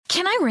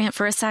Can I rant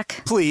for a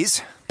sec?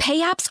 Please. Pay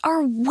apps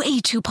are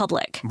way too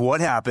public. What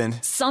happened?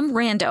 Some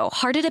rando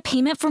hearted a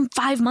payment from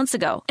 5 months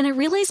ago, and I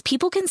realized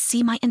people can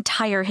see my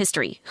entire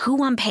history,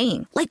 who I'm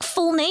paying, like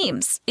full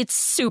names. It's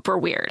super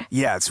weird.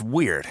 Yeah, it's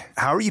weird.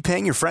 How are you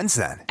paying your friends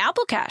then?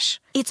 Apple Cash.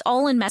 It's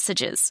all in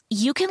messages.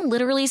 You can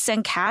literally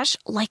send cash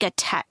like a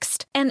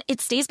text, and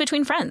it stays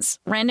between friends.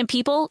 Random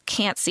people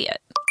can't see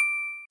it.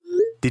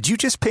 Did you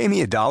just pay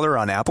me $1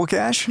 on Apple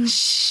Cash?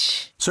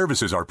 Shh.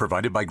 Services are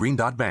provided by Green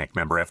Dot Bank.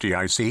 Member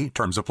FDIC.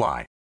 Terms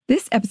apply.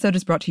 This episode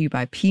is brought to you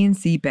by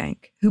PNC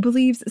Bank, who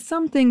believes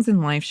some things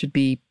in life should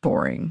be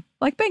boring,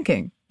 like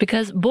banking.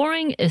 Because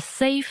boring is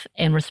safe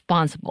and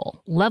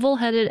responsible,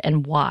 level-headed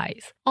and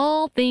wise.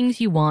 All things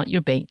you want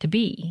your bank to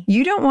be.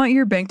 You don't want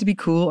your bank to be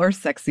cool or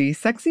sexy.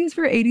 Sexy is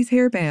for 80s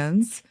hair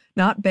bands,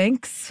 not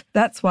banks.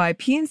 That's why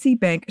PNC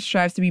Bank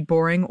strives to be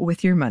boring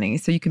with your money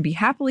so you can be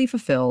happily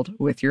fulfilled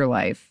with your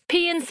life.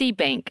 PNC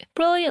Bank,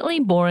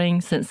 brilliantly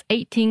boring since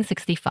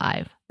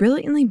 1865.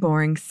 Brilliantly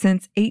Boring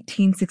Since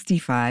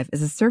 1865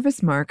 is a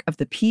service mark of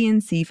the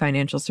PNC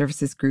Financial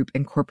Services Group,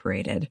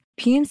 Incorporated.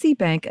 PNC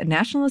Bank, a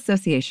National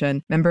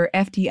Association, member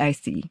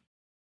FDIC.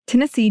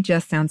 Tennessee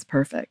just sounds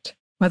perfect,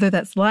 whether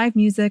that's live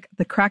music,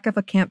 the crack of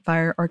a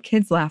campfire, or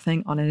kids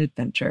laughing on an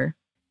adventure.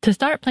 To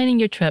start planning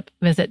your trip,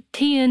 visit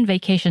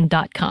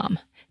tnvacation.com.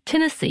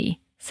 Tennessee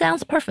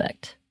sounds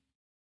perfect.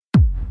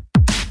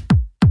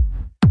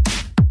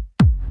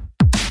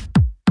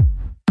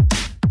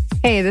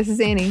 Hey, this is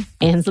Annie.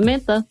 And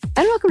Samantha.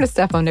 And welcome to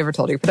Stuff Mom Never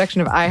Told You,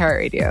 production of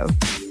iHeartRadio.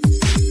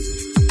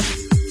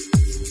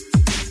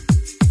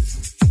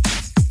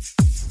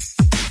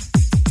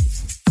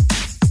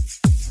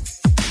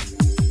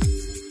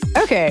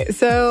 Okay,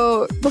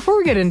 so before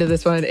we get into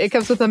this one, it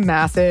comes with a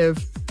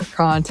massive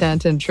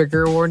content and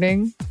trigger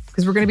warning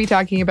because we're going to be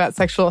talking about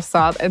sexual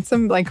assault and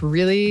some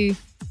really,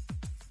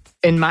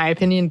 in my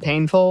opinion,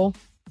 painful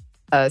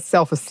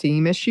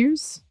self-esteem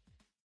issues.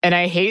 And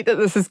I hate that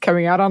this is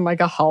coming out on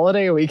a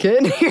holiday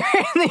weekend here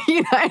in the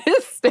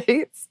United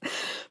States.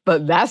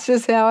 But that's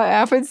just how it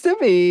happens to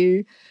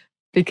be.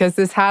 Because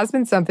this has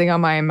been something on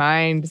my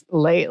mind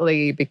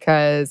lately.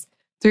 Because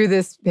through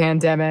this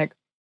pandemic,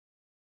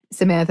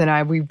 Samantha and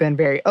I, we've been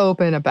very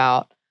open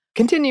about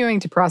continuing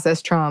to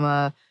process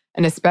trauma.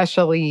 And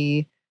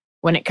especially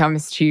when it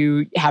comes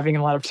to having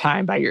a lot of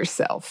time by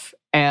yourself.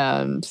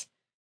 And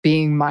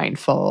being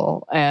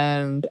mindful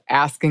and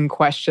asking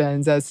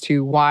questions as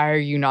to why are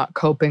you not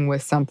coping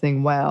with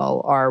something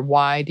well, or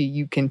why do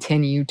you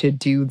continue to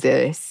do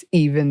this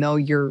even though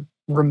you're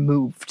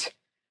removed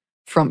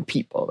from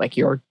people,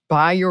 you're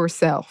by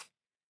yourself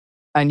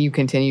and you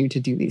continue to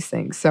do these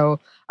things.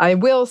 So I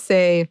will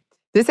say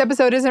this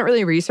episode isn't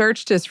really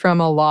researched, it's from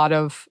a lot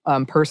of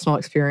personal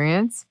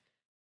experience.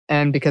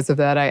 And because of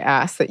that, I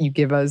ask that you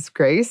give us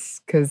grace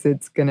because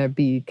it's going to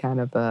be kind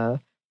of a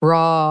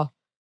raw,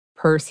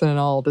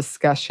 personal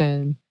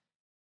discussion,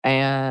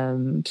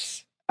 and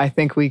I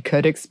think we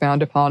could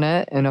expound upon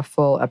it in a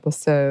full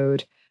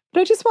episode,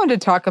 but I just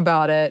wanted to talk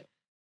about it.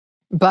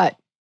 But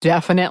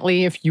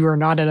definitely, if you are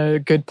not in a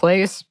good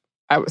place,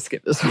 I would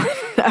skip this one.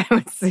 I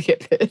would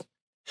skip it.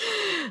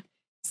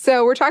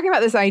 So we're talking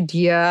about this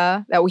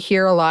idea that we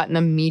hear a lot in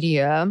the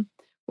media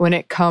when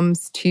it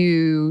comes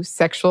to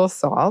sexual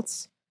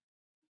assaults.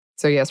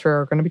 So yes,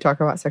 we're going to be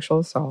talking about sexual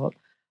assault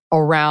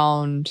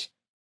around,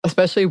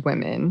 especially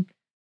women.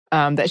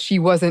 That she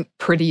wasn't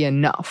pretty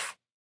enough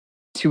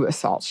to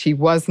assault. She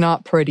was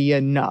not pretty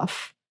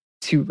enough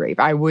to rape.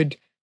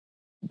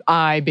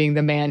 I being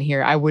the man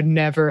here, I would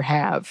never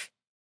have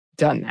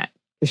done that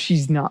because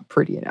she's not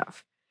pretty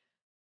enough.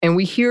 And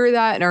we hear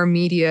that in our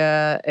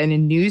media and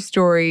in news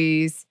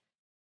stories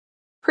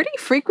pretty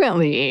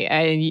frequently.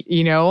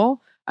 And,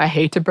 I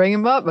hate to bring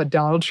him up, but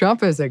Donald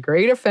Trump is a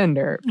great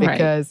offender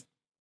because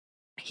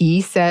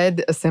he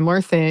said a similar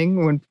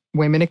thing when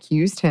women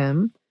accused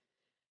him.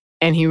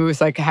 And he was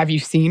like, have you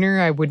seen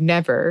her? I would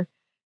never.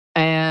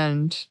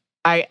 And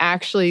I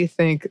actually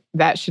think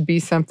that should be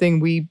something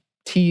we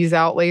tease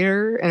out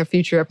later in a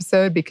future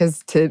episode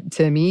because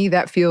to me,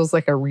 that feels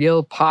like a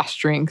real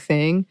posturing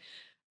thing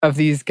of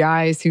these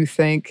guys who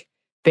think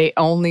they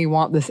only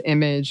want this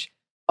image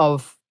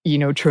of,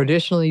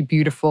 traditionally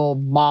beautiful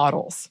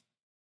models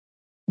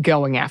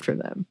going after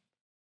them.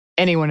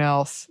 Anyone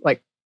else,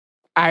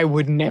 I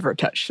would never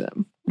touch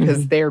them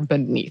because they're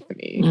beneath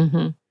me.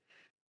 Mm-hmm.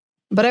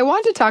 But I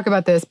want to talk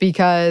about this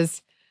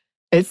because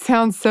it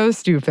sounds so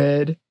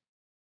stupid,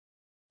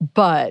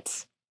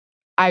 but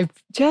I've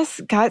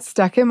just got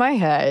stuck in my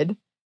head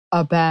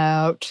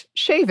about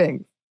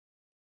shaving.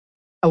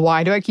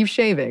 Why do I keep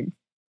shaving?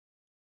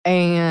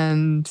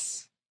 And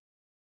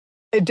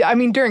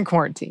during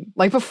quarantine,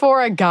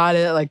 before I got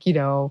it,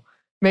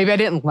 maybe I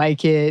didn't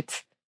like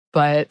it,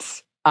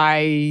 but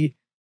I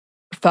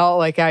felt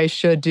like I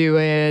should do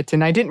it.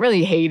 And I didn't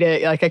really hate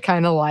it. I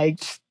kind of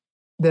liked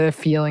the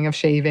feeling of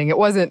shaving. It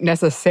wasn't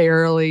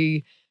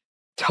necessarily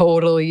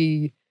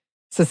totally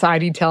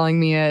society telling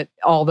me it,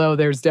 although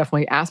there's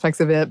definitely aspects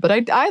of it,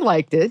 but I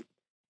liked it.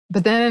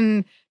 But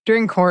then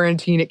during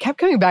quarantine, it kept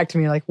coming back to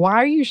me why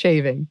are you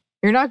shaving?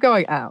 You're not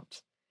going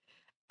out.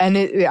 And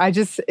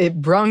it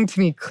rung to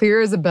me clear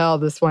as a bell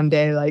this one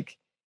day, like,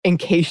 in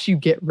case you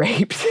get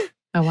raped.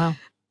 Oh, wow.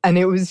 And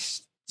it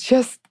was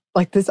just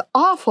like this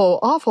awful,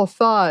 awful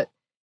thought.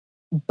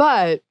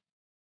 But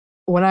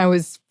when I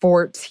was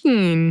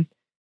 14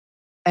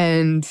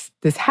 and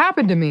this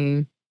happened to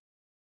me,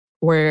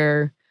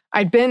 where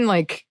I'd been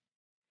like,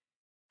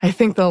 I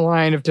think the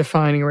line of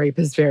defining rape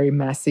is very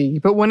messy.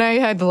 But when I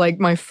had like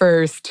my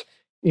first,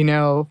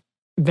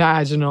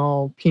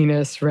 vaginal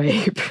penis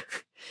rape,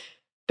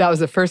 that was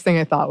the first thing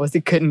I thought was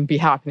it couldn't be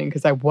happening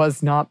because I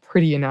was not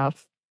pretty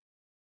enough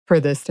for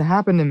this to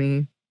happen to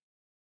me.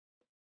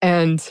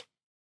 And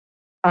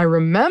I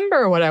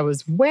remember what I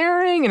was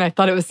wearing, and I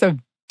thought it was so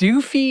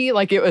doofy.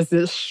 Like it was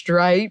this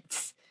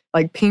striped,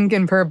 like pink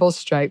and purple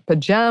striped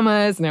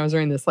pajamas. And I was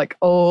wearing this like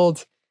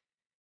old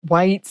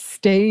white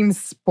stained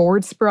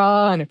sports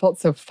bra, and I felt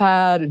so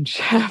fat and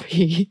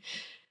shabby.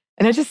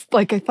 And I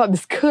thought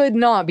this could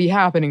not be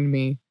happening to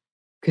me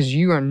because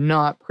you are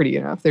not pretty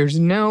enough. There's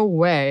no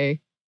way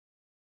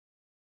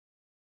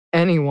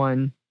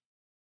anyone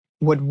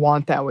would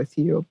want that with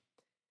you.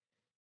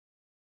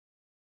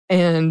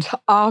 And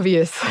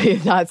obviously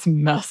that's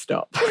messed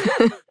up.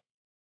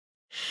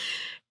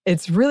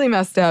 It's really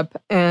messed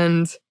up.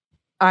 And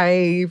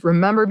I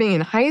remember being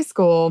in high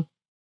school,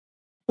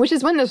 which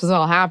is when this was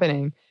all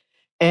happening.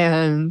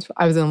 And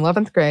I was in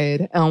 11th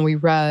grade and we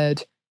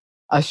read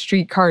A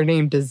Streetcar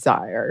Named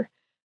Desire.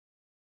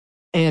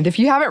 And if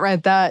you haven't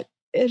read that,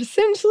 it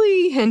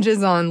essentially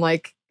hinges on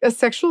like a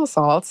sexual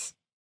assault.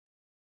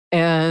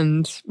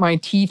 And my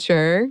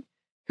teacher,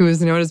 who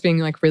was known as being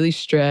like really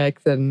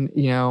strict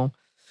and,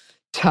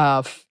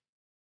 tough,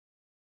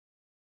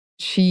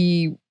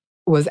 she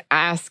was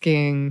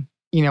asking,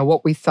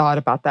 what we thought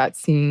about that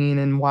scene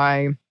and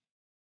why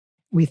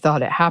we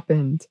thought it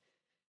happened.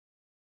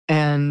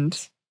 And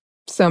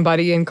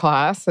somebody in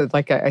class,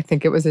 like I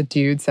think it was a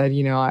dude, said,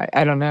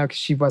 I don't know, because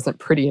she wasn't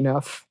pretty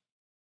enough.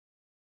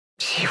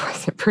 She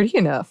wasn't pretty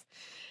enough.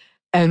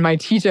 And my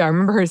teacher, I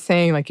remember her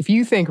saying, like, if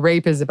you think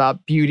rape is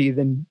about beauty,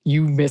 then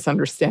you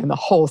misunderstand the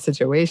whole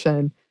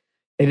situation.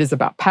 It is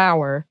about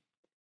power.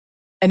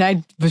 And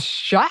I was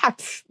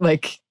shocked,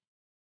 like,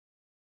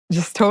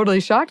 just totally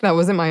shocked. That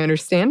wasn't my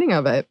understanding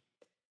of it.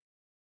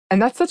 And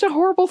that's such a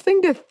horrible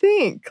thing to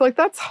think. Like,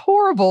 that's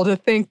horrible to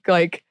think,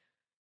 like,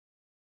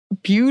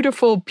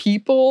 beautiful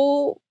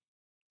people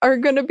are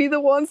going to be the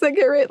ones that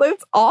get raped. Like,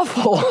 it's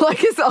awful.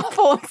 Like, it's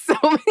awful on so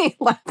many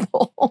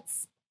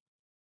levels.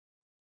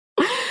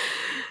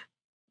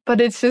 But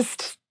it's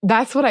just,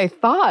 that's what I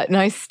thought. And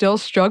I still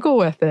struggle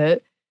with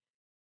it.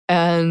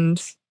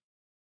 And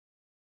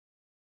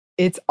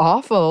it's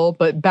awful.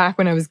 But back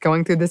when I was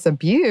going through this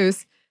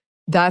abuse,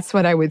 that's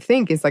what I would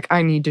think is like,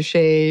 I need to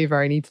shave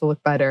or I need to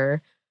look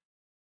better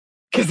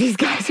because these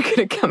guys are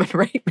going to come and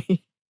rape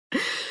me.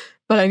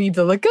 But I need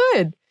to look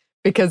good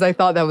because I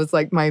thought that was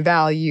like my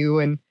value.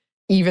 And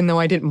even though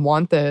I didn't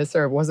want this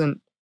or it wasn't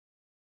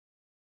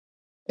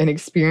an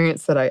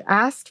experience that I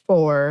asked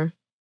for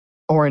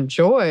or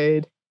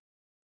enjoyed,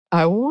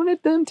 I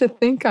wanted them to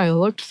think I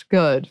looked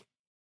good.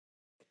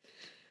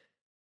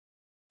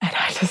 And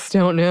I just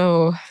don't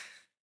know.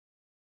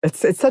 It's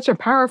such a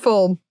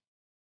powerful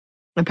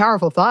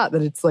thought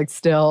that it's like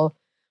still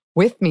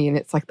with me. And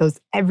it's like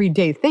those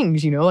everyday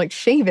things, like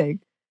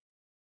shaving.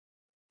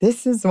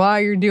 This is why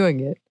you're doing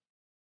it.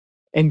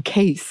 In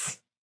case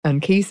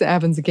it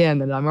happens again,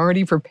 that I'm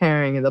already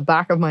preparing in the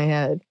back of my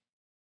head.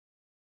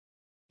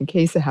 In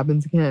case it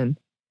happens again.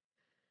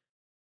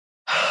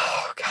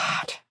 Oh,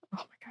 God.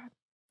 Oh, my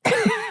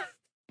God.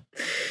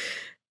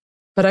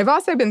 But I've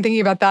also been thinking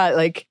about that.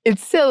 Like,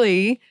 it's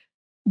silly.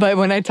 But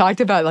when I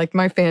talked about like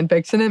my fan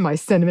fiction and my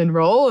cinnamon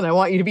roll, and I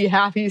want you to be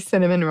happy,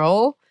 cinnamon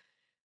roll.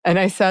 And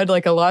I said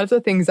like a lot of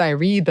the things I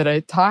read that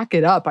I talk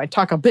it up. I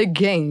talk a big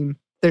game.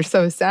 They're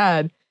so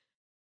sad.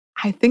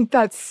 I think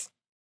that's,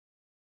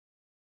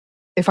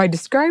 if I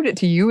described it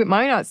to you, it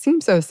might not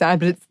seem so sad,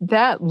 but it's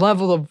that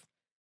level of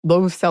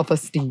low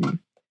self-esteem.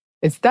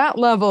 It's that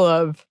level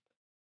of,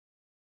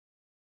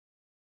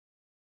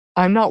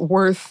 I'm not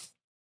worth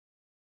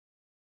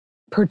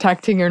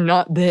protecting or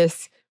not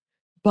this,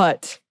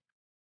 but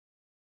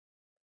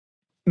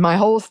my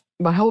whole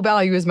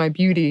value is my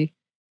beauty.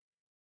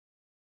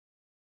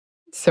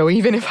 So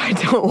even if I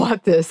don't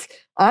want this,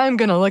 I'm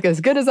going to look as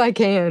good as I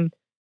can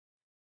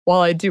while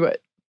I do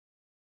it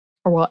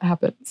or while it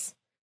happens.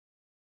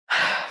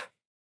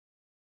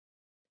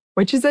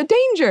 Which is a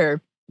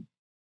danger.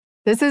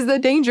 This is the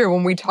danger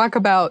when we talk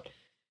about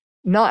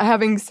not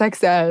having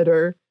sex ed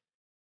or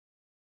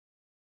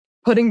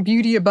putting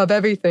beauty above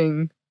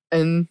everything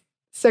and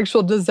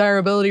sexual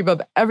desirability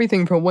above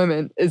everything for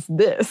women is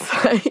this.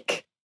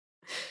 Like,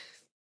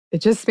 it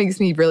just makes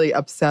me really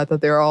upset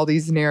that there are all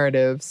these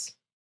narratives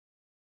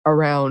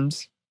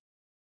around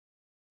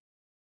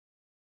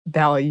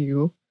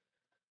value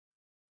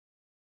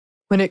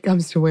when it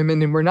comes to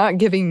women, and we're not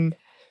giving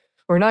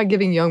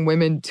young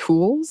women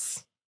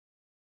tools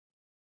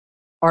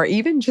or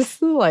even just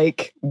the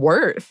like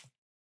worth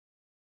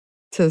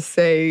to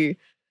say,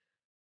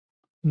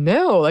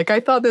 no, like I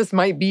thought this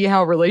might be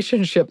how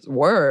relationships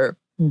were.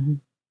 Mm-hmm.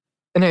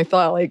 And I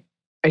thought like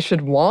I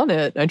should want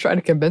it. I tried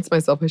to convince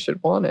myself I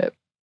should want it.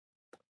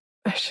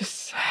 It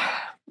just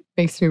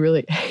makes me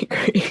really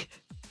angry.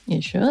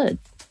 It should.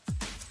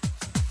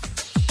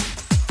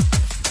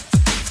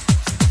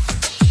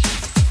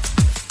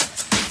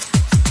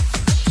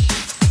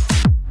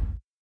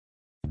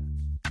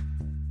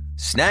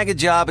 Snag a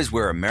Job is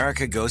where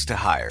America goes to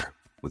hire,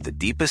 with the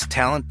deepest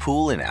talent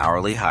pool in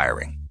hourly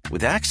hiring.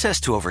 With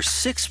access to over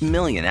 6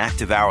 million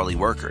active hourly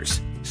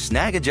workers,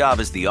 Snag a Job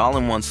is the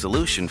all-in-one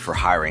solution for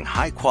hiring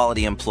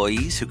high-quality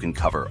employees who can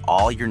cover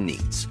all your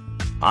needs.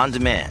 On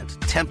demand,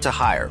 temp to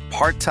hire,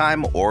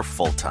 part-time or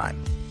full-time.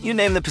 You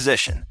name the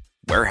position.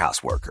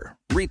 Warehouse worker,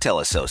 retail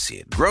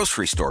associate,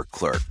 grocery store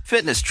clerk,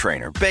 fitness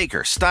trainer,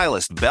 baker,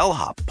 stylist,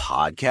 bellhop,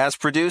 podcast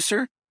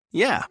producer.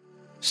 Yeah,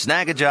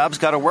 Snag a Job's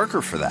got a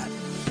worker for that.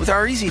 With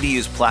our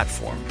easy-to-use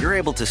platform, you're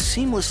able to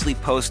seamlessly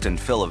post and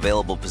fill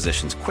available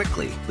positions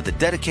quickly with a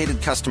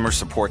dedicated customer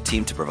support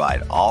team to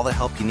provide all the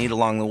help you need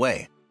along the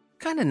way.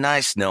 Kind of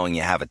nice knowing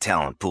you have a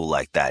talent pool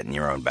like that in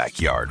your own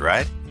backyard,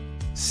 right?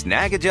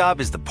 Snag a Job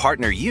is the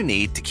partner you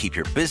need to keep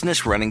your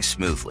business running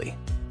smoothly.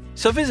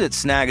 So visit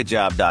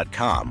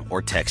snagajob.com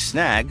or text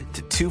snag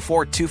to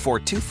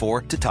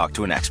 242424 to talk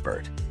to an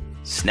expert.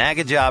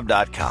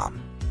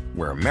 Snagajob.com,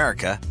 where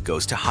America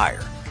goes to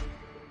hire.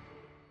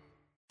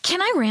 Can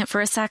I rant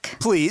for a sec?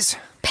 Please.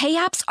 Pay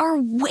apps are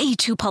way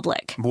too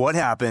public. What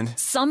happened?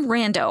 Some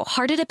rando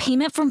hearted a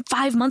payment from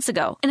 5 months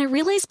ago, and I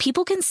realized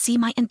people can see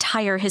my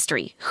entire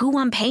history, who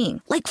I'm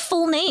paying, like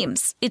full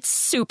names. It's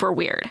super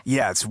weird.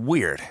 Yeah, it's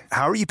weird.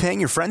 How are you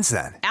paying your friends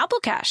then? Apple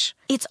Cash.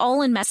 It's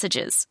all in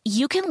messages.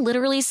 You can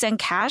literally send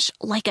cash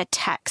like a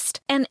text,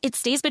 and it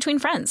stays between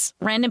friends.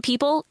 Random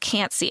people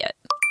can't see it.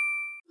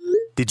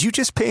 Did you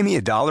just pay me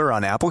 $1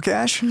 on Apple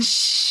Cash?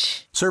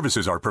 Shh.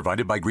 Services are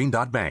provided by Green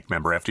Dot Bank,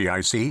 member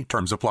FDIC.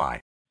 Terms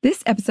apply.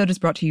 This episode is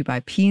brought to you by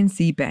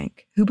PNC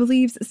Bank, who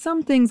believes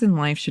some things in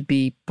life should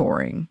be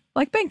boring,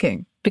 like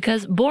banking.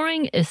 Because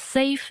boring is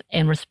safe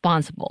and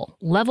responsible,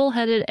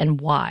 level-headed and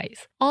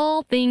wise.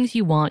 All things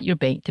you want your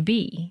bank to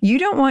be. You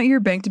don't want your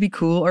bank to be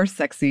cool or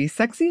sexy.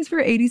 Sexy is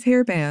for 80s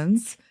hair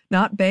bands,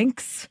 not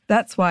banks.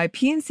 That's why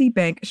PNC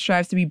Bank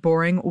strives to be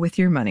boring with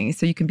your money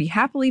so you can be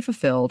happily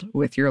fulfilled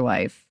with your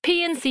life.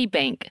 PNC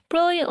Bank,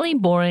 brilliantly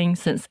boring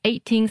since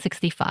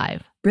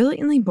 1865.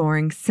 Brilliantly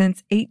Boring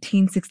Since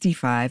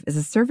 1865 is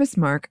a service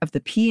mark of the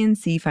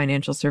PNC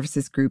Financial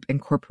Services Group,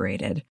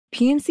 Incorporated.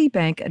 PNC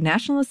Bank, a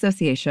National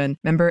Association,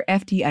 member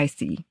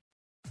FDIC.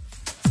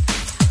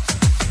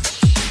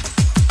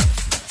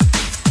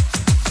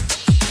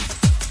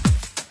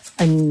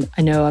 And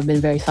I know I've been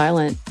very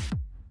silent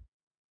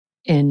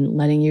in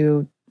letting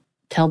you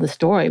tell the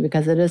story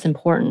because it is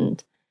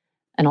important.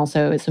 And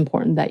also it's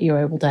important that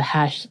you're able to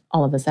hash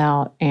all of this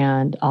out.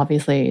 And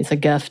obviously it's a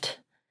gift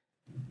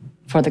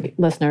for the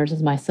listeners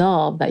as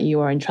myself that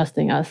you are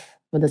entrusting us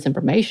with this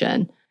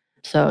information.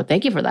 So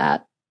thank you for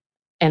that.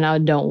 And I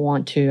don't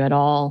want to at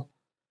all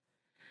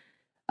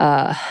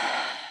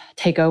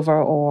take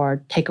over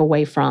or take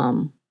away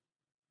from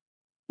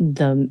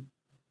the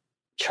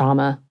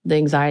trauma, the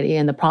anxiety,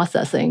 and the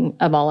processing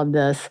of all of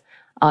this,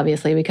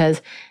 obviously, because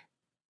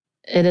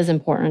it is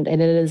important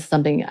and it is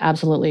something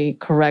absolutely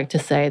correct to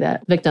say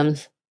that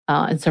victims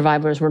and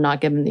survivors were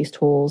not given these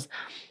tools.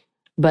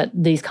 But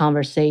these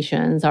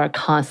conversations are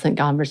constant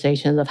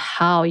conversations of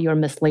how you're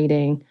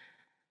misleading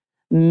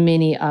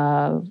many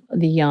of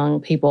the young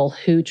people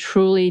who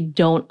truly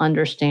don't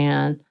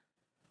understand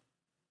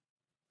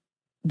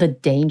the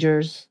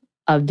dangers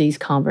of these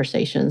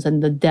conversations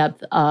and the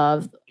depth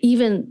of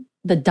even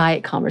the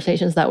diet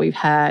conversations that we've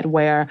had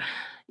where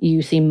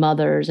you see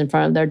mothers in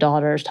front of their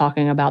daughters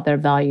talking about their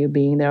value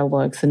being their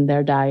looks and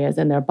their diets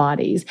and their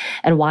bodies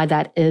and why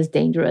that is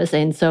dangerous.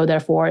 And so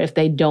therefore, if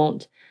they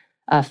don't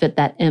fit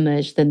that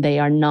image, then they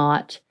are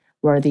not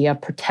worthy of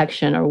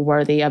protection or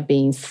worthy of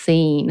being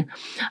seen.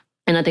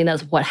 And I think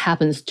that's what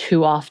happens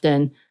too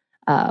often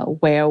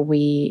where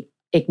we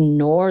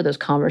ignore those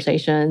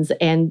conversations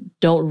and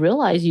don't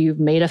realize you've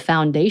made a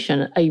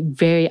foundation, a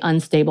very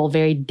unstable,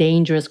 very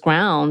dangerous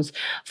grounds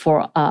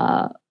for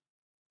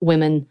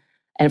women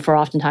and for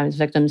oftentimes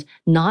victims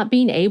not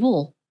being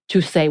able to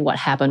say what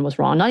happened was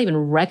wrong, not even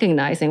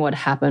recognizing what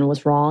happened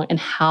was wrong and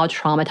how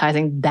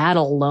traumatizing that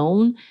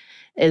alone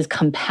is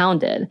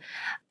compounded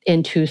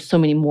into so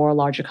many more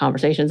larger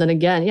conversations. And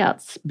again, yeah,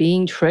 it's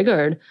being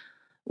triggered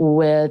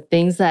with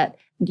things that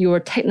you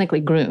were technically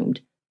groomed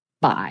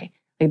by.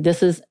 Like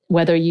this is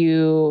whether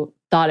you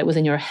thought it was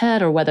in your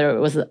head or whether it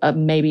was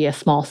maybe a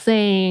small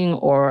saying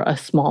or a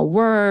small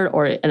word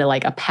or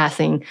like a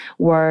passing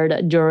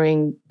word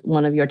during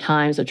one of your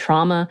times of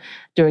trauma,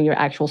 during your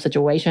actual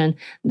situation,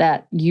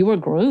 that you were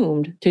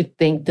groomed to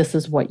think this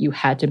is what you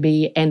had to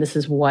be and this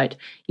is what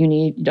you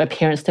need your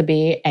appearance to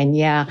be. And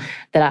yeah,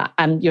 that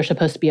you're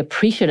supposed to be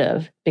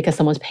appreciative because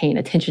someone's paying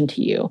attention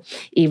to you,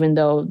 even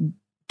though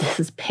this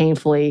is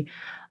painfully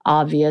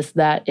obvious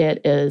that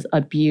it is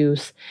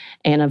abuse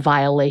and a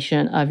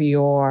violation of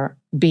your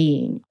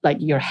being, like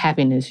your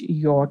happiness,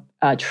 your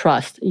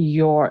trust,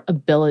 your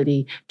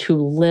ability to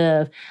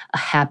live a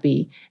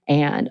happy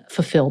and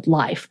fulfilled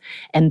life.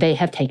 And they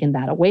have taken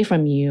that away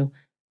from you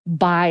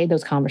by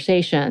those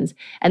conversations.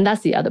 And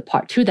that's the other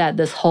part to that,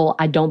 this whole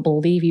I don't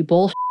believe you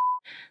bullshit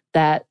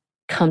that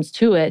comes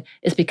to it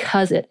is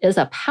because it is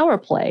a power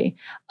play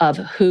of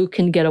who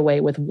can get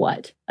away with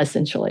what,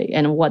 essentially,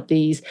 and what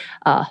these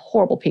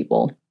horrible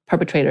people,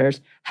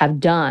 perpetrators, have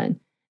done,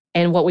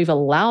 and what we've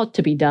allowed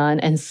to be done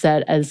and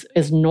said as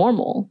is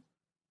normal.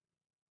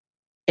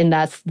 And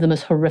that's the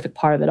most horrific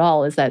part of it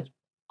all, is that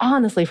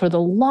honestly, for the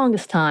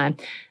longest time,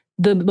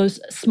 the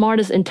most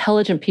smartest,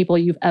 intelligent people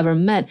you've ever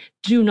met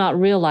do not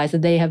realize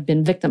that they have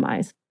been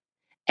victimized.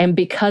 And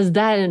because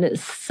that in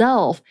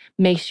itself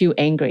makes you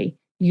angry,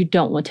 you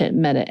don't want to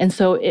admit it. And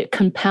so it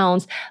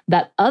compounds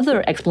that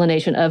other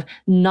explanation of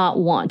not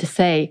want to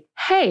say,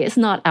 hey, it's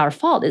not our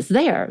fault, it's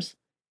theirs.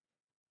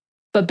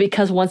 But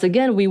because once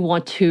again, we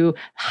want to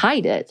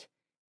hide it,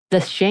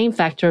 the shame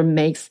factor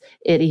makes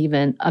it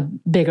even a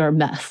bigger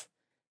mess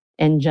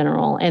in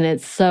general. And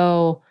it's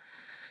so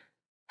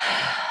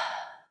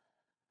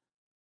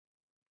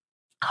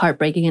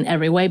heartbreaking in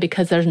every way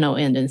because there's no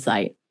end in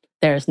sight.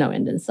 There's no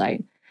end in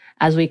sight.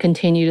 As we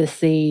continue to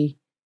see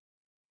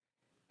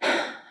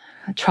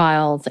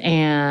trials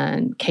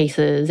and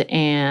cases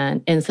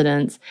and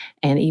incidents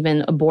and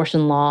even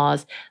abortion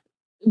laws,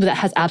 that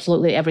has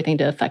absolutely everything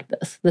to affect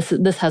this.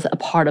 This has a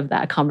part of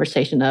that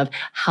conversation of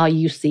how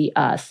you see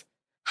us,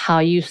 how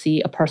you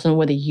see a person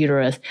with a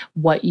uterus,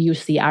 what you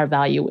see our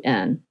value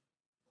in,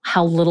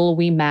 how little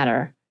we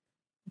matter.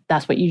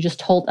 That's what you just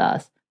told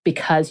us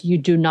because you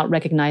do not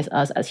recognize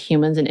us as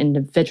humans and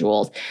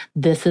individuals.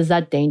 This is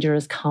that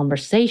dangerous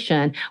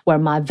conversation where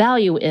my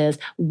value is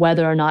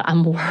whether or not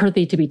I'm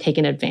worthy to be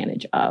taken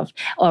advantage of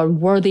or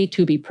worthy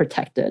to be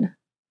protected.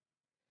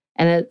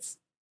 And it's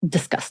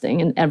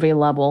disgusting in every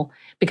level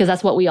because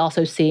that's what we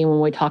also see when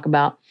we talk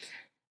about,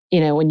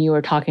 when you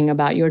were talking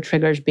about your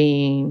triggers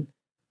being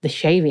the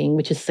shaving,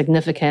 which is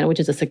significant, which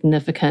is a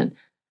significant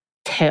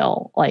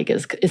tale. Like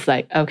it's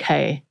like,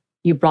 okay,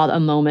 you brought a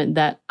moment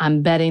that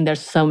I'm betting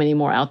there's so many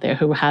more out there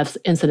who have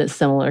incidents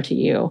similar to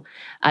you.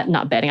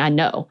 Not betting, I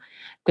know,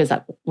 because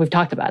we've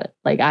talked about it.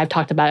 Like I've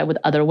talked about it with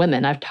other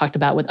women. I've talked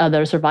about it with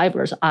other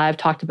survivors. I've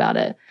talked about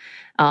it.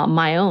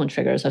 My own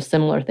triggers of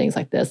similar things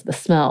like this, the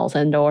smells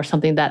or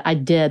something that I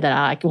did that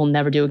I will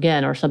never do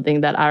again, or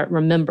something that I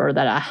remember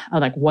that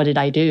I'm like, what did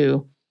I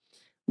do?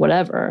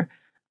 Whatever.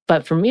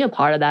 But for me, a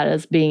part of that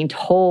is being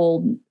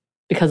told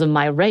because of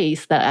my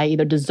race that I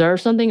either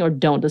deserve something or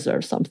don't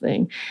deserve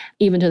something.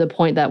 Even to the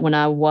point that when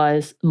I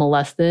was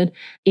molested,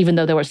 even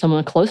though there was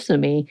someone close to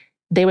me,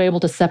 they were able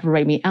to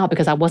separate me out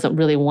because I wasn't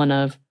really one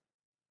of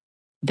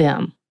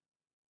them.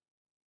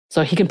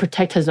 So he can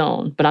protect his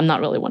own, but I'm not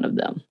really one of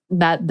them.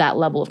 That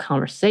level of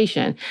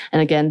conversation.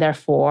 And again,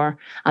 therefore,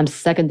 I'm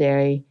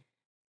secondary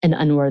and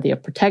unworthy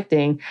of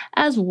protecting,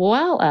 as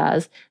well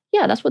as,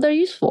 yeah, that's what they're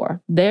used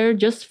for. They're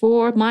just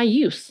for my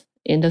use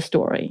in the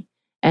story.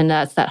 And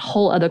that's that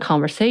whole other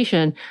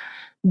conversation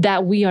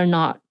that we are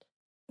not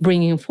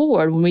bringing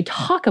forward when we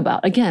talk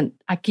about, again,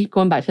 I keep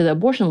going back to the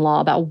abortion law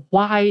about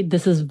why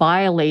this is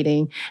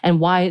violating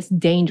and why it's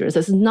dangerous.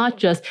 It's not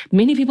just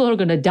many people are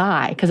going to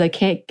die because they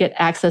can't get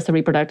access to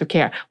reproductive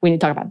care. We need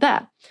to talk about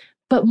that.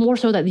 But more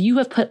so that you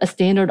have put a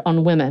standard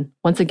on women,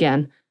 once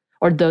again,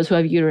 or those who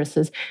have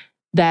uteruses,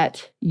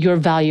 that your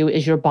value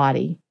is your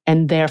body.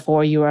 And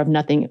therefore you have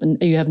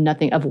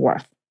nothing of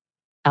worth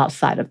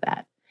outside of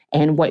that.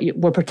 And what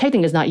we're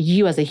protecting is not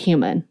you as a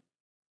human,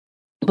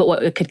 but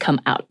what it could come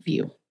out of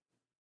you.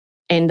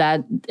 And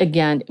that,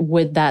 again,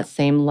 with that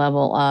same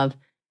level of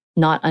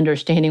not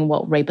understanding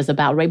what rape is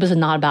about. Rape is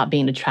not about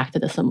being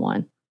attracted to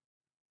someone.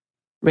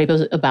 Rape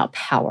is about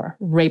power.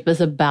 Rape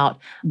is about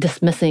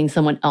dismissing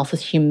someone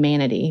else's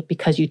humanity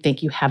because you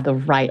think you have the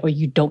right or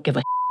you don't give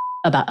a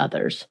about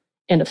others.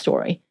 End of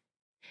story.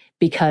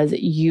 Because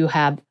you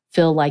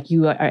feel like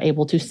you are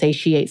able to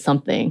satiate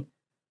something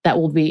that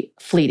will be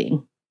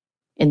fleeting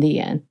in the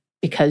end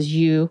because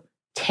you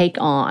take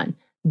on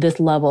this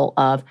level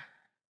of,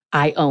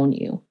 I own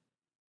you.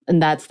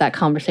 And that's that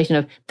conversation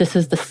of this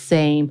is the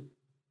same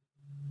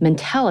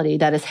mentality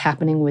that is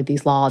happening with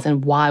these laws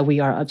and why we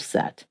are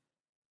upset.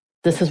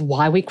 This is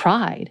why we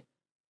cried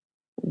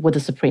with the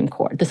Supreme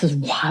Court. This is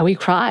why we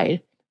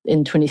cried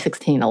in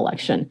 2016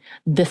 election.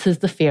 This is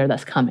the fear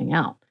that's coming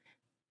out.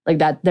 Like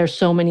that, there's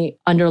so many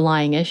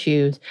underlying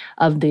issues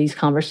of these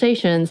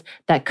conversations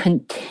that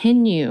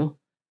continue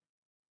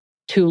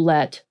to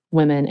let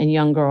women and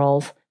young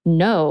girls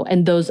know,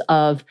 and those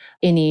of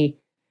any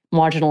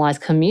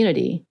marginalized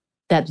community,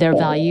 that their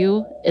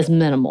value is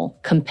minimal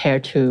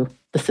compared to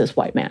the cis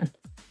white man.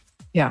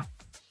 Yeah.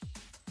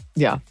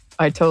 Yeah,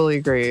 I totally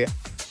agree.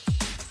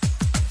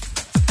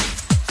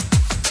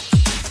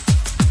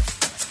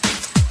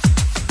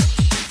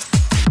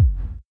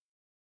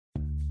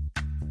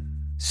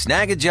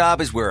 Snag a job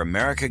is where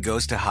America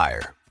goes to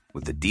hire,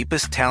 with the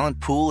deepest talent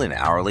pool in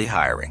hourly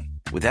hiring.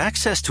 With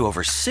access to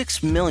over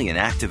 6 million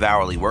active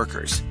hourly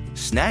workers,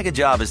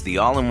 Snag-a-Job is the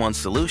all-in-one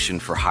solution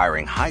for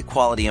hiring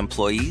high-quality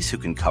employees who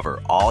can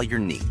cover all your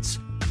needs.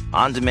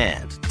 On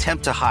demand,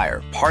 temp to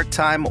hire,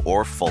 part-time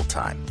or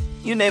full-time.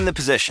 You name the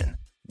position.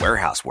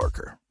 Warehouse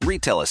worker,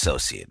 retail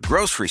associate,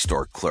 grocery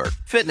store clerk,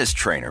 fitness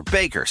trainer,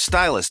 baker,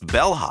 stylist,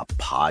 bellhop,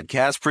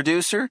 podcast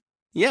producer.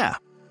 Yeah,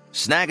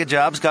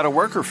 Snag-a-Job's got a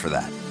worker for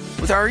that.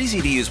 With our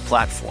easy-to-use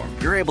platform,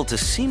 you're able to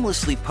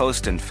seamlessly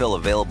post and fill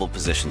available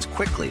positions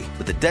quickly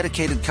with a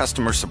dedicated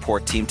customer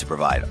support team to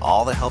provide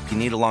all the help you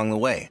need along the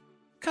way.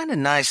 Kind of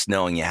nice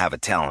knowing you have a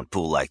talent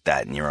pool like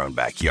that in your own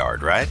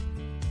backyard, right?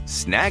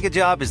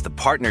 Snag-a-Job is the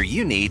partner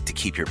you need to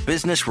keep your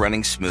business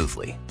running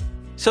smoothly.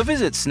 So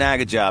visit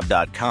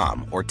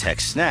snagajob.com or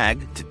text snag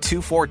to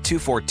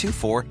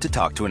 242424 to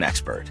talk to an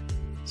expert.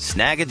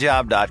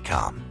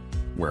 Snagajob.com,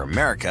 where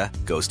America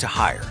goes to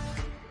hire.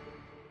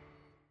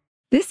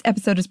 This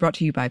episode is brought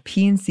to you by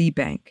PNC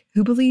Bank,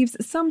 who believes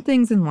some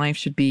things in life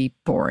should be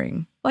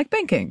boring, like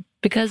banking.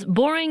 Because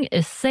boring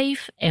is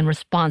safe and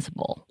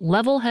responsible,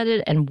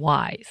 level-headed and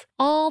wise.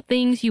 All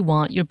things you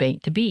want your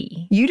bank to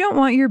be. You don't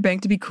want your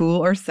bank to be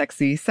cool or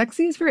sexy.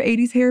 Sexy is for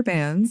 80s hair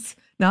bands,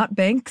 not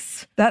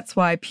banks. That's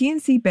why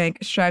PNC Bank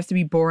strives to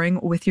be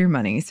boring with your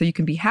money so you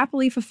can be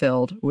happily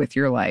fulfilled with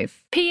your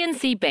life.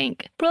 PNC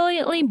Bank,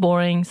 brilliantly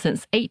boring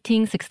since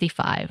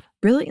 1865.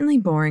 Brilliantly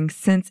Boring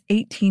Since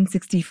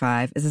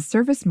 1865 is a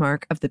service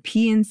mark of the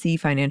PNC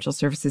Financial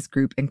Services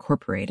Group,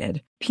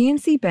 Incorporated.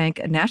 PNC Bank,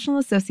 a National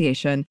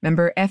Association,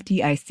 member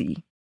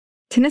FDIC.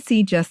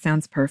 Tennessee just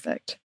sounds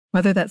perfect.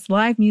 Whether that's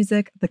live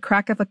music, the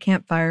crack of a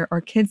campfire,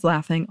 or kids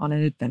laughing on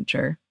an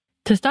adventure.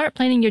 To start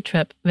planning your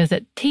trip,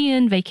 visit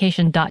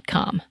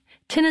tnvacation.com.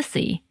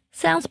 Tennessee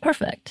sounds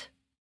perfect.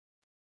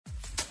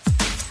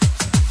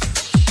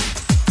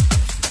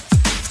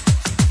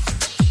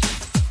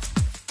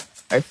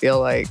 I feel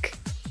like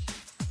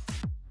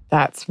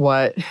that's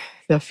what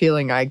the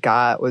feeling I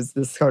got was,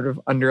 this sort of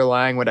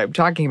underlying what I'm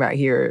talking about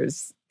here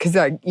is because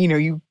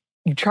you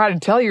try to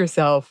tell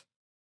yourself,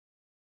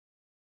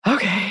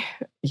 okay,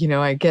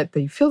 I get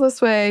that you feel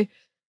this way,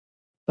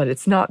 but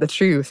it's not the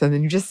truth. And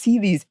then you just see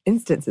these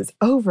instances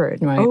over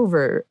and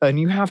over, and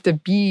you have to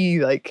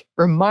be like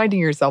reminding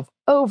yourself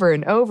over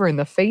and over in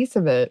the face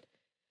of it.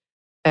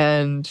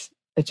 And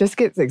it just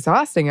gets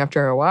exhausting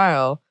after a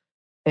while.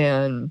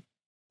 And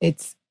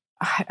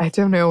I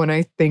don't know, when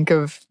I think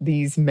of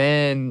these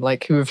men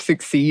like who have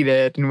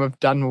succeeded and who have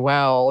done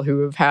well,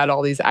 who have had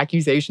all these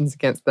accusations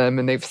against them,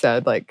 and they've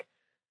said like,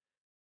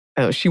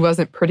 oh, she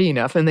wasn't pretty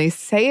enough. And they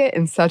say it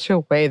in such a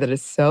way that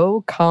is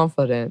so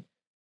confident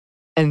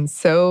and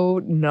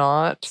so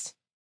not,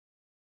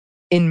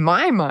 in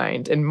my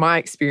mind, in my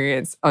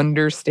experience,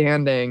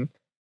 understanding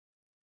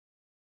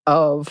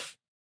of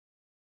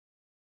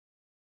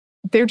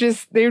they're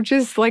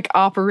just like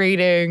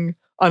operating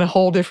on a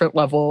whole different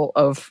level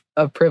of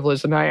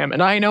privilege than I am.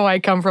 And I know I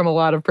come from a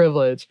lot of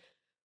privilege,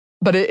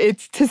 but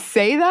it's to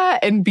say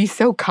that and be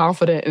so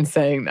confident in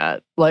saying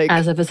that. Like,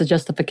 as if it's a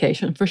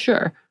justification, for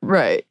sure.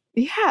 Right.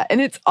 Yeah.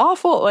 And it's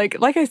awful. Like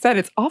I said,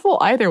 it's awful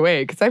either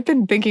way, because I've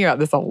been thinking about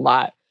this a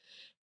lot.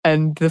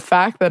 And the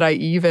fact that I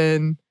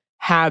even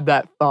had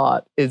that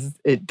thought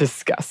it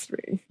disgusts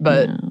me.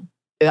 But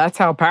that's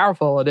how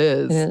powerful it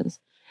is. It is.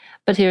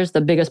 But here's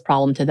the biggest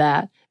problem to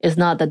that, is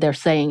not that they're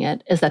saying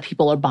it, is that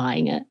people are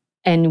buying it.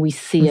 And we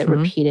see it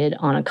repeated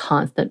on a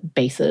constant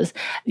basis.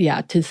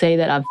 Yeah, to say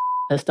that I'm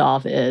pissed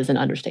off is an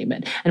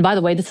understatement. And by the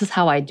way, this is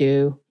how I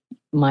do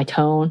my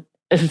tone.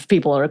 If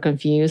people are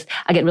confused,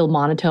 I get real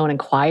monotone and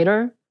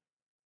quieter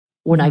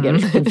when I get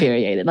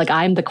infuriated. Like,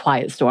 I'm the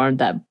quiet storm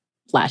that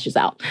flashes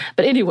out.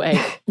 But anyway,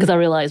 because I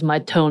realize my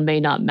tone may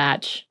not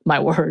match my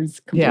words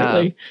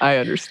completely. Yeah, I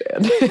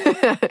understand.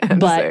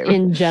 But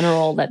in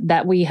general,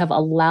 that we have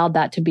allowed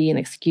that to be an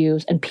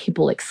excuse and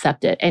people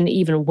accept it. And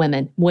even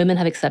women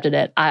have accepted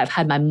it. I've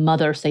had my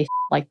mother say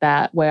like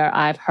that, where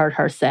I've heard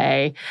her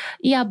say,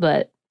 yeah,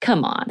 but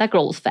come on, that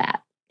girl was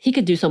fat. He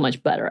could do so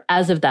much better,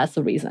 as if that's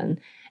the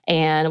reason.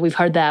 And we've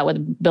heard that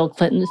with Bill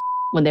Clinton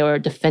when they were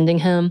defending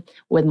him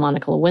with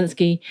Monica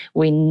Lewinsky.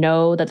 We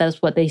know that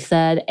that's what they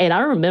said. And I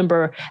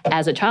remember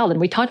as a child, and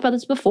we talked about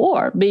this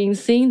before,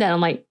 seeing that,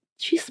 I'm like,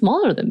 she's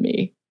smaller than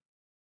me.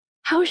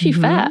 How is she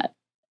fat?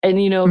 And,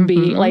 be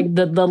like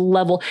the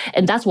level.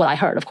 And that's what I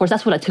heard. Of course,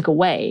 that's what I took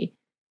away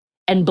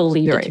and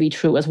believed it to be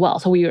true as well.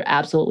 So we were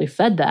absolutely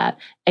fed that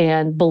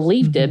and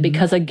believed it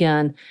because,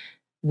 again,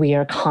 we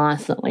are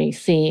constantly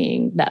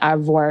seeing that our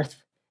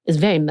worth is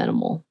very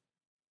minimal.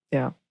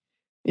 Yeah.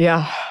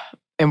 Yeah.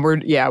 And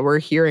we're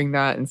hearing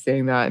that and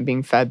seeing that and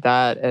being fed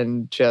that,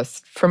 and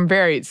just from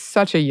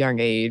such a young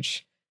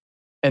age.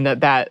 And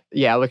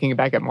looking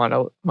back at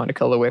Monica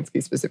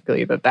Lewinsky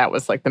specifically, that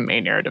was like the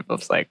main narrative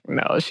of like,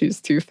 no,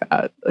 she's too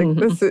fat.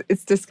 Like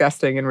it's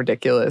disgusting and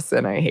ridiculous,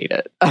 and I hate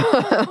it.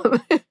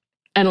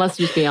 And let's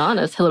just be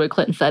honest, Hillary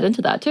Clinton fed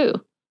into that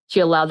too.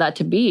 She allowed that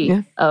to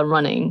be a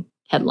running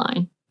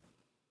headline.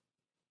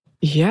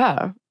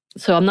 Yeah.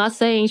 So I'm not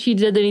saying she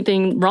did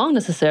anything wrong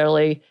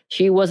necessarily.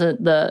 It was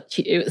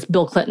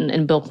Bill Clinton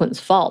and Bill Clinton's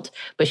fault,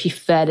 but she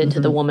fed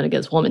into the woman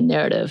against woman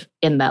narrative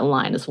in that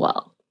line as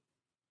well.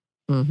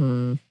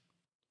 Mm-hmm.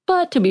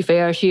 But to be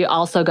fair, she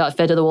also got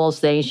fed to the wolves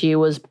saying she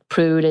was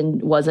prude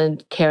and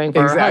wasn't caring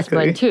for her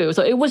husband too.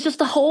 So it was just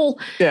a whole,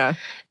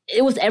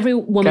 it was every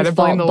woman's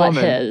fault but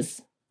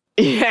his.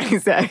 Yeah,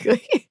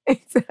 exactly.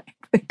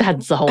 Exactly.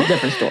 That's a whole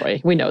different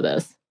story. We know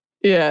this.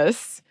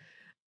 Yes.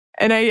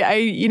 And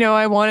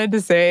I wanted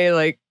to say,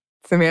 like,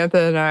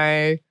 Samantha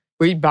and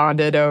we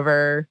bonded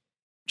over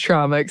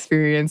trauma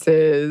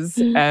experiences.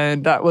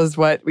 And that was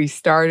what we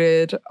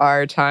started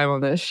our time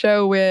on this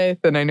show with.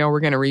 And I know we're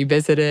going to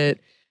revisit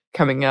it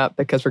coming up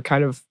because we're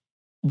kind of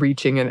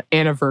reaching an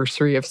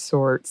anniversary of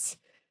sorts.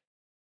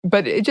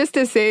 But just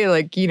to say,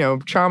 like,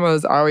 trauma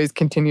is always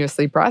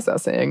continuously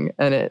processing.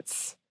 And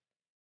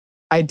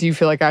I do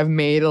feel like I've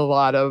made a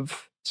lot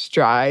of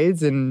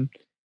strides and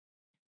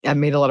I've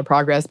made a lot of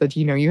progress, but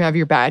you have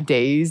your bad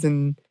days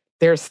and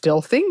there's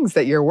still things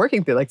that you're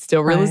working through, like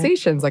still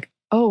realizations like,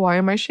 oh, why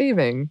am I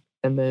shaving?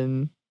 And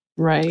then,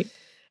 right.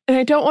 And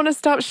I don't want to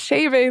stop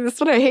shaving. That's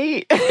what I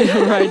hate.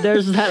 Right.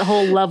 There's that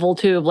whole level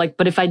too of like,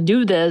 but if I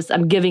do this,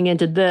 I'm giving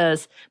into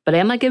this. But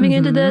am I giving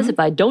into this? If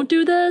I don't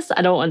do this,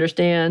 I don't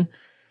understand.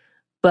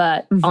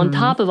 But on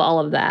top of all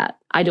of that,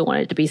 I do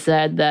want it to be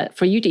said that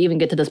for you to even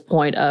get to this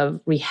point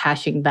of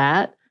rehashing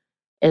that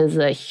is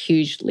a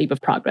huge leap of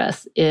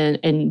progress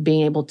in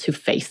being able to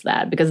face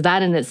that, because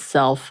that in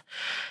itself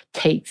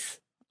takes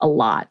a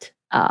lot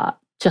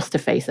just to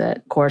face it,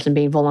 of course, and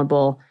being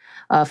vulnerable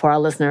for our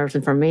listeners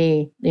and for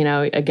me.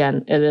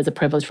 Again, it is a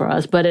privilege for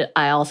us, but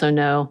I also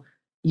know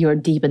you're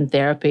deep in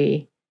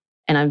therapy,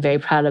 and I'm very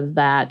proud of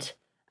that,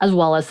 as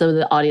well as so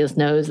the audience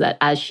knows that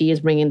as she is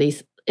bringing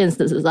these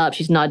instances up,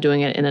 she's not doing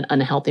it in an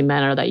unhealthy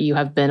manner, that you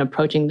have been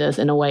approaching this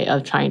in a way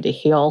of trying to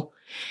heal.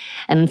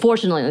 And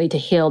unfortunately, to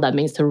heal, that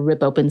means to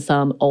rip open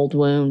some old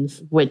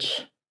wounds,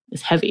 which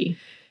is heavy.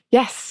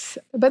 Yes,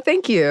 but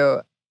thank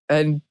you.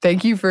 And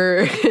thank you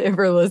for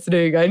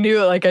listening. I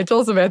knew, like I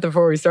told Samantha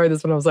before we started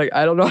this one, I was like,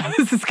 I don't know how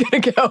this is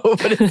going to go,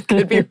 but it's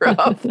going to be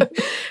rough. And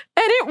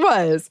it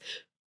was.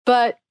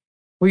 But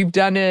we've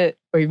done it.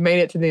 We've made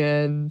it to the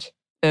end.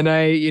 And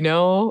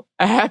a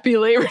happy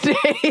Labor Day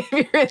if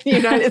you're in the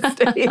United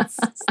States.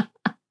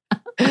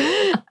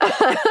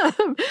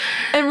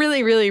 And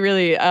really, really,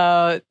 really,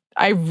 I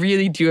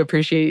really do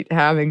appreciate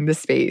having the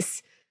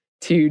space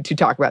to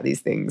talk about these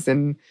things.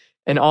 And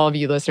all of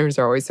you listeners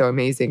are always so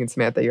amazing. And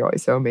Samantha, you're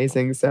always so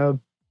amazing. So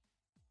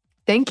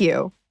thank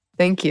you.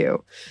 Thank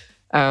you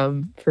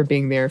for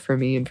being there for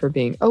me and for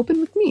being open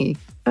with me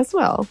as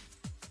well.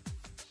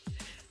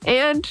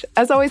 And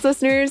as always,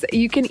 listeners,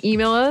 you can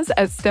email us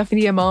at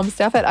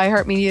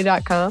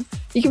stephaniamomstuff@iheartmedia.com.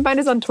 You can find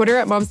us on Twitter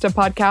at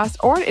momstuffpodcast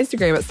or on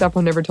Instagram at Stuff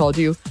Mom Never Told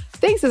You.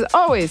 Thanks as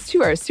always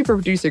to our super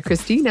producer,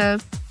 Christina.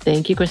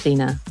 Thank you,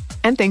 Christina.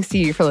 And thanks to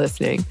you for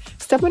listening.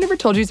 Stuff Mom Never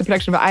Told You is a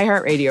production of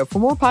iHeartRadio. For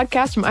more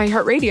podcasts from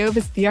iHeartRadio,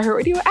 visit the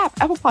iHeartRadio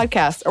app, Apple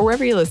Podcasts, or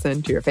wherever you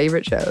listen to your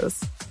favorite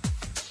shows.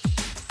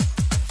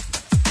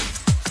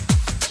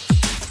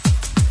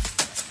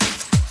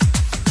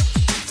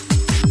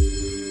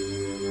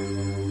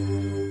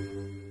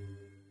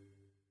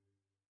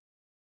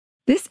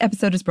 This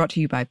episode is brought to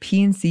you by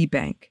PNC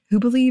Bank, who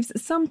believes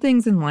some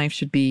things in life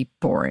should be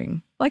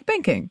boring, like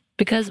banking.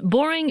 Because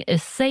boring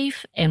is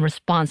safe and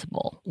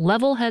responsible,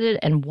 level-headed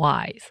and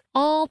wise.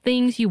 All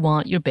things you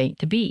want your bank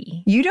to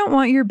be. You don't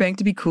want your bank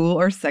to be cool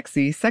or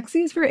sexy.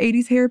 Sexy is for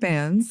 80s hair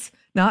bands,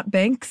 not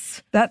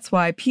banks. That's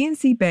why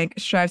PNC Bank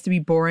strives to be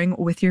boring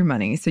with your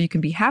money so you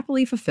can be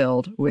happily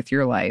fulfilled with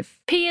your life.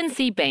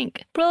 PNC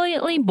Bank,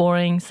 brilliantly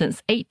boring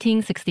since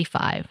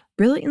 1865.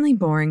 Brilliantly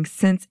Boring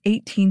Since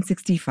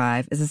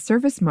 1865 is a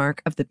service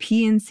mark of the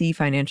PNC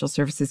Financial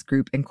Services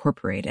Group,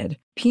 Incorporated.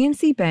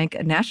 PNC Bank,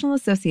 a National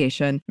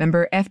Association,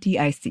 member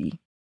FDIC.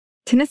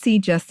 Tennessee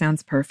just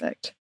sounds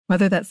perfect.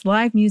 Whether that's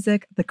live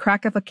music, the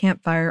crack of a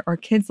campfire, or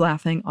kids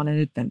laughing on an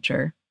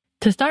adventure.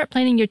 To start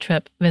planning your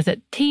trip,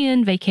 visit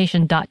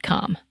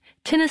tnvacation.com.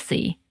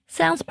 Tennessee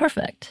sounds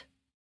perfect.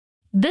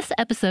 This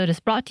episode is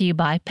brought to you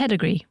by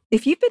Pedigree.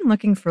 If you've been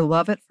looking for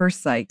love at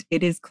first sight,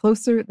 it is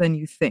closer than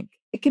you think.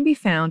 It can be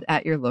found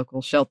at your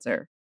local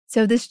shelter.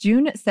 So this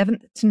June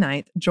 7th to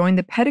 9th, join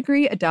the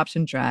Pedigree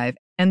Adoption Drive,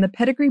 and the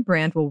Pedigree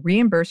brand will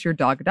reimburse your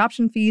dog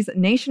adoption fees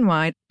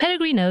nationwide.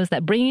 Pedigree knows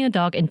that bringing a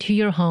dog into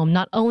your home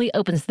not only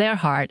opens their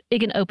heart, it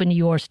can open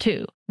yours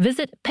too.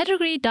 Visit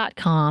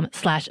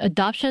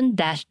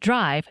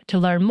pedigree.com/adoption-drive to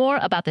learn more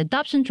about the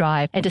adoption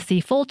drive and to see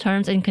full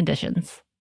terms and conditions.